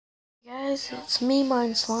Guys, it's me,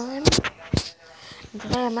 Mine Slime, and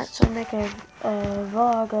today I'm actually making a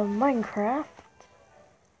vlog of Minecraft.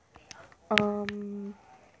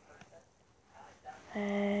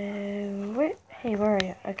 Hey, where are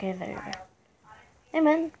you? Okay, there you are. Hey,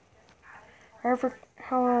 man,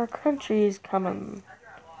 how our country is coming?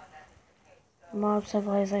 Mob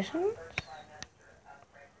civilizations?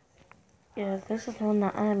 Yeah, this is the one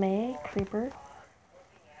that I made, Creeper.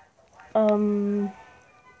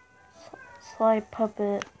 Sly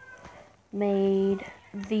Puppet made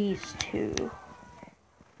these two.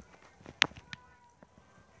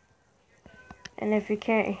 And if you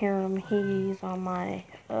can't hear him, he's on my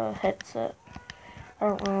headset. I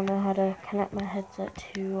don't really know how to connect my headset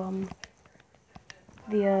to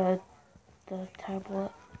the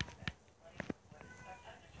tablet.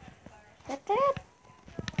 That's it.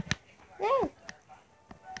 No.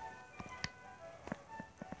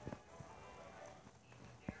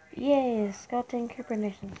 Yay, Skeleton Creeper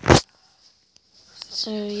Nation.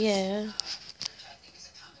 So yeah.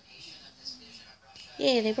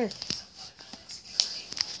 Yeah, they were.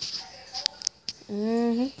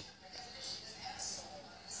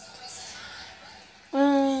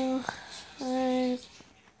 Well,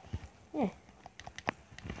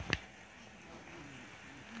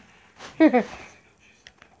 yeah.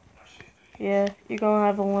 Yeah, you're gonna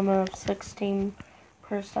have a limit of 16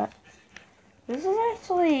 per set. This is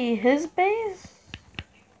actually his base.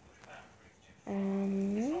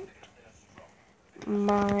 And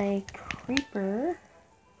my creeper.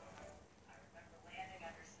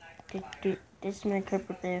 This is my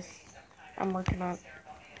creeper base. I'm working on.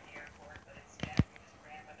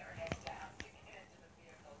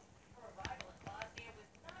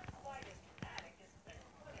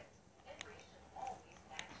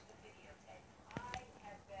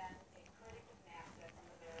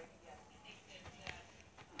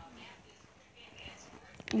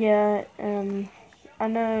 Yeah, I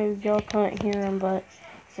know y'all couldn't hear him, but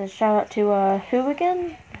it's a shout out to, who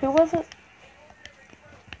again? Who was it?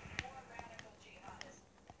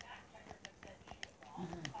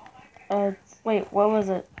 Wait, what was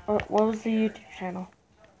it? What was the YouTube channel?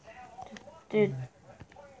 Dude,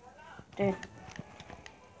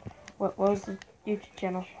 what was the YouTube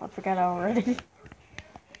channel? I forgot already.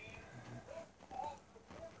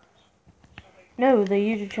 No, the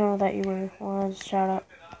YouTube channel that you were wanted to shout out.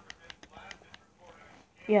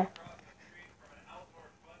 Yeah.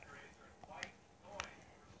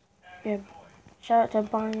 Yeah, shout out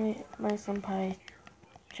to my senpai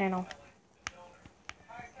channel.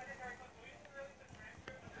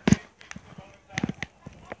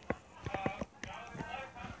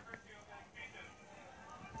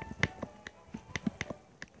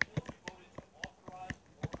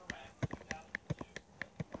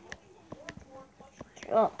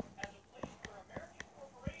 Oh.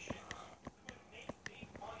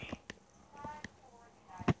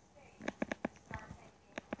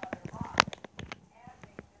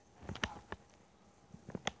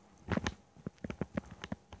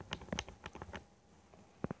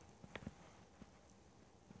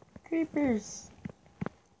 Creepers,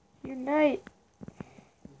 unite!